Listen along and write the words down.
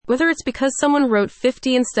Whether it's because someone wrote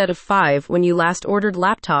 50 instead of 5 when you last ordered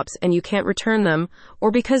laptops and you can't return them,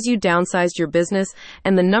 or because you downsized your business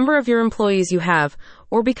and the number of your employees you have,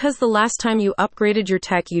 or because the last time you upgraded your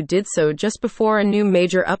tech you did so just before a new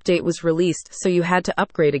major update was released, so you had to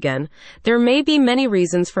upgrade again. There may be many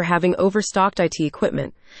reasons for having overstocked IT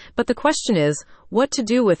equipment, but the question is, what to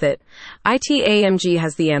do with it? ITAMG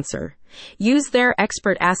has the answer. Use their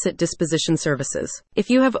expert asset disposition services. If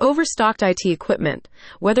you have overstocked IT equipment,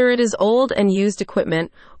 whether it is old and used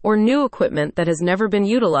equipment or new equipment that has never been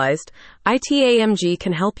utilized, ITAMG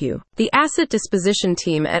can help you. The asset disposition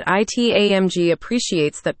team at ITAMG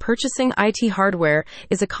appreciates that purchasing IT hardware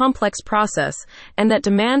is a complex process and that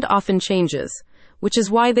demand often changes, which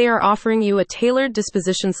is why they are offering you a tailored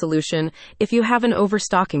disposition solution if you have an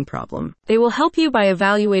overstocking problem. They will help you by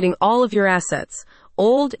evaluating all of your assets,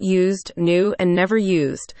 old, used, new, and never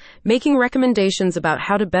used, making recommendations about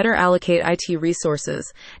how to better allocate IT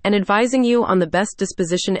resources, and advising you on the best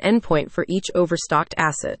disposition endpoint for each overstocked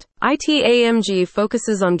asset. ITAMG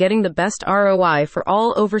focuses on getting the best ROI for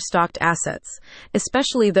all overstocked assets,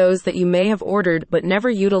 especially those that you may have ordered but never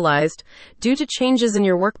utilized due to changes in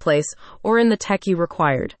your workplace or in the tech you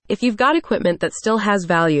required. If you've got equipment that still has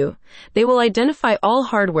value, they will identify all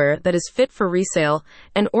hardware that is fit for resale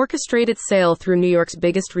and orchestrate its sale through New York's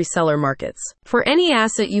biggest reseller markets. For any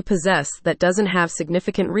asset you possess that doesn't have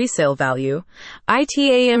significant resale value,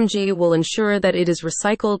 ITAMG will ensure that it is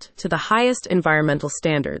recycled to the highest environmental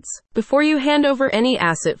standards. Before you hand over any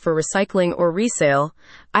asset for recycling or resale,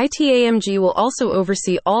 ITAMG will also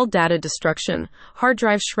oversee all data destruction, hard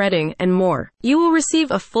drive shredding, and more. You will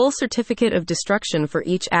receive a full certificate of destruction for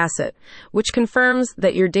each asset, which confirms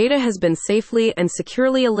that your data has been safely and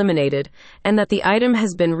securely eliminated and that the item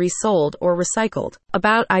has been resold or recycled.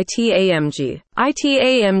 About ITAMG.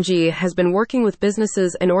 ITAMG has been working with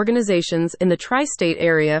businesses and organizations in the tri-state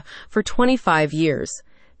area for 25 years.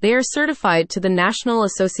 They are certified to the National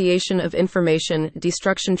Association of Information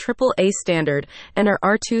Destruction AAA standard and are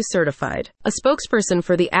R2 certified. A spokesperson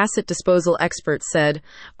for the asset disposal expert said,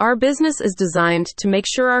 "Our business is designed to make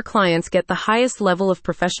sure our clients get the highest level of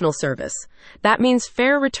professional service. That means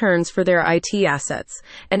fair returns for their IT assets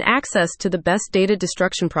and access to the best data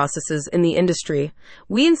destruction processes in the industry.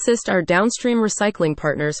 We insist our downstream recycling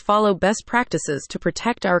partners follow best practices to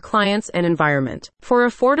protect our clients and environment." For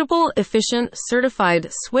affordable, efficient,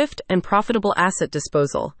 certified, swift, and profitable asset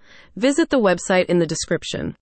disposal, visit the website in the description.